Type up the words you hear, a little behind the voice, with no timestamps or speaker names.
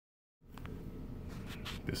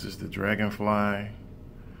This is the Dragonfly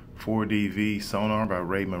 4DV Sonar by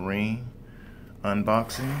Raymarine.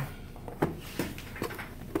 Unboxing.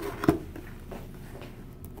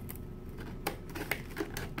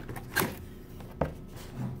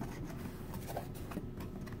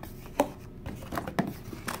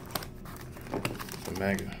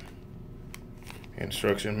 The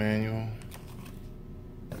instruction manual.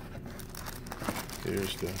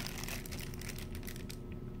 Here's the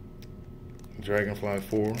Dragonfly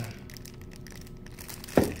 4.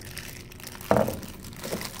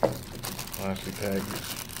 Nicely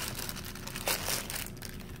packaged.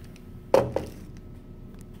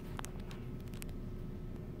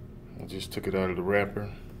 I just took it out of the wrapper.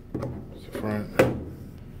 It's the front.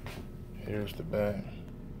 Here's the back.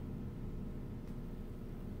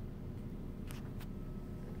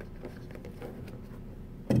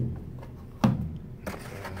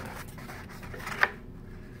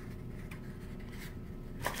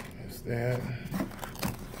 That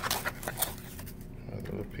a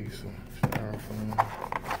little piece of styrofoam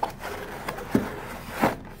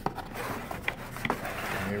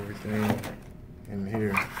and everything in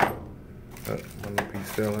here. One little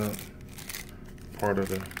piece fell out, part of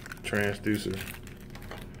the transducer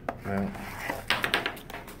mount.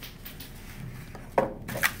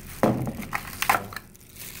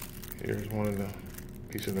 Here's one of the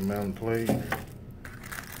pieces of the mounting plate.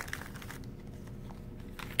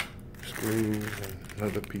 Screws and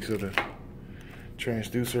another piece of the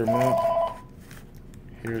transducer mount.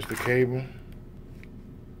 Here's the cable.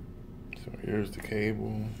 So here's the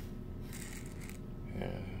cable,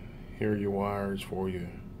 and here are your wires for your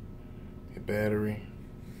battery.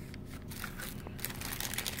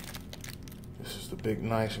 This is the big,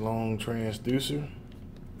 nice, long transducer.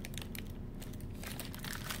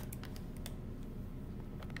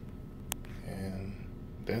 And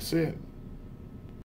that's it.